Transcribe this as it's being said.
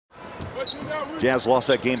Jazz lost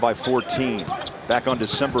that game by 14. Back on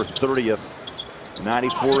December 30th,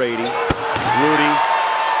 94-80. Rudy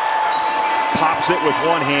pops it with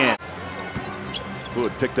one hand.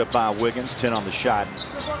 Hood picked up by Wiggins, 10 on the shot.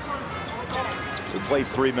 We played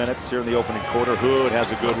 3 minutes here in the opening quarter. Hood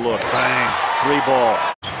has a good look. Bang. 3-ball.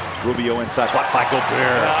 Rubio inside, blocked by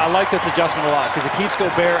Gobert. I like this adjustment a lot because it keeps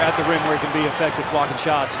Gobert at the rim where he can be effective blocking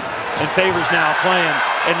shots. And Favors now playing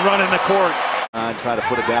and running the court. Try to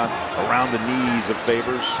put it down around the knees of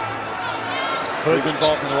Favors. Hood's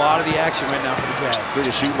involved in a lot of the action right now for the Jazz. Free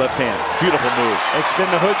to shoot left hand. Beautiful move. It's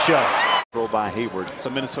been the Hood show. Throw by Hayward.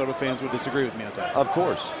 Some Minnesota fans would disagree with me on that. Of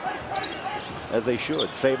course. As they should.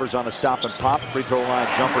 Favors on a stop and pop. Free throw line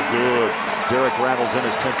jumper good. Derek rattles in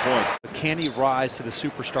his 10-point. Can he rise to the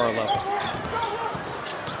superstar level?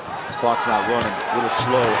 Clock's not running. A little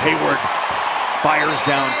slow. Hayward fires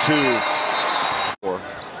down 2.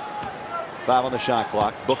 5 on the shot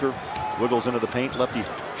clock. Booker wiggles into the paint. Lefty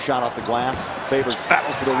shot off the glass. Favors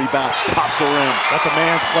battles for the rebound. Pops the rim. That's a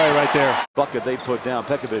man's play right there. Bucket they put down.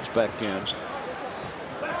 Pekovic back in.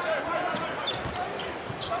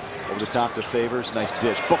 Over the top to Favors. Nice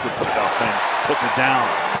dish. Booker put it up and puts it down.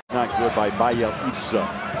 Not good by Bajel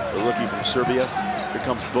Ica, the rookie from Serbia. Here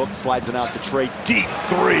comes Book. Slides it out to Trey. Deep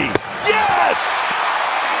 3. Yes!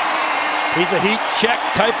 He's a heat check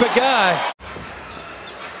type of guy.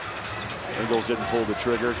 Ingles didn't pull the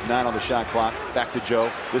trigger. 9 on the shot clock. Back to Joe.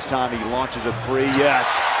 This time he launches a 3. Yes.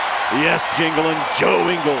 Yes, jingling. Joe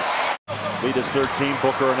Ingles. Lead is 13.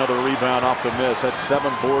 Booker another rebound off the miss. That's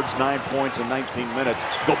 7 boards, 9 points in 19 minutes.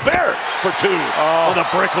 Gobert for 2 on the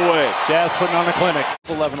breakaway. Jazz putting on a clinic.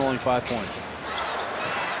 11, only 5 points.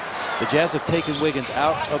 The Jazz have taken Wiggins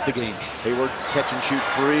out of the game. Hayward catch and shoot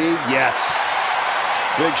 3. Yes.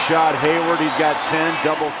 Big shot Hayward. He's got 10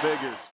 double figures.